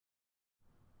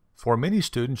For many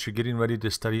students, you're getting ready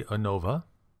to study ANOVA.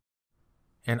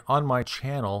 And on my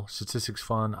channel,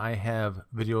 StatisticsFun, I have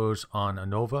videos on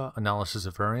ANOVA, analysis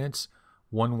of variance,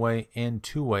 one-way and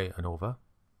two-way ANOVA.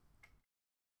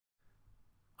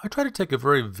 I try to take a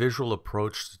very visual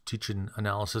approach to teaching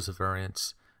analysis of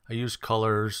variance. I use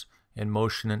colors and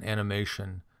motion and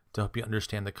animation to help you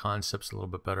understand the concepts a little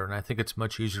bit better. And I think it's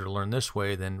much easier to learn this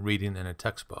way than reading in a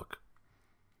textbook.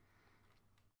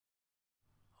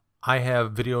 I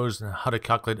have videos on how to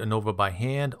calculate ANOVA by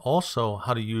hand, also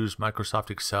how to use Microsoft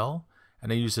Excel,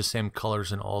 and I use the same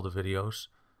colors in all the videos,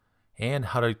 and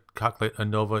how to calculate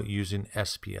ANOVA using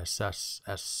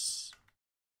SPSS.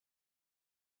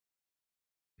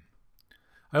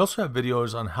 I also have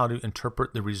videos on how to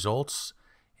interpret the results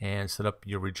and set up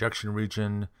your rejection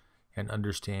region and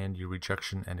understand your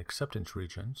rejection and acceptance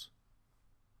regions.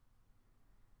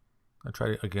 I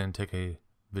try to, again, take a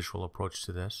visual approach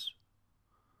to this.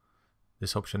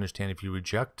 This helps you understand if you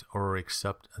reject or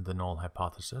accept the null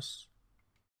hypothesis.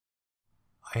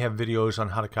 I have videos on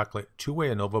how to calculate two-way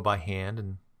ANOVA by hand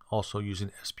and also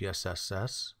using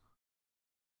SPSS.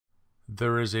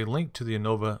 There is a link to the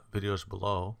ANOVA videos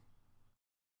below.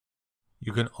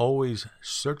 You can always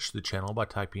search the channel by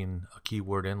typing a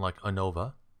keyword in like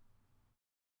ANOVA.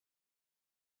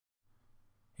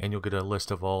 And you'll get a list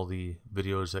of all the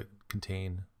videos that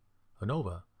contain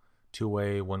ANOVA,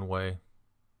 two-way, one-way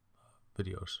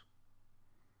videos.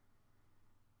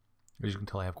 As you can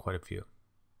tell, I have quite a few.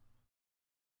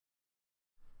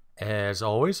 As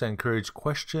always, I encourage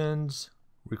questions,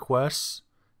 requests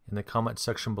in the comment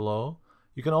section below.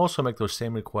 You can also make those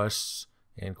same requests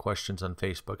and questions on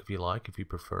Facebook if you like, if you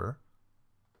prefer.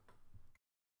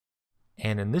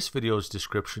 And in this video's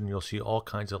description, you'll see all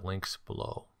kinds of links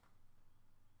below.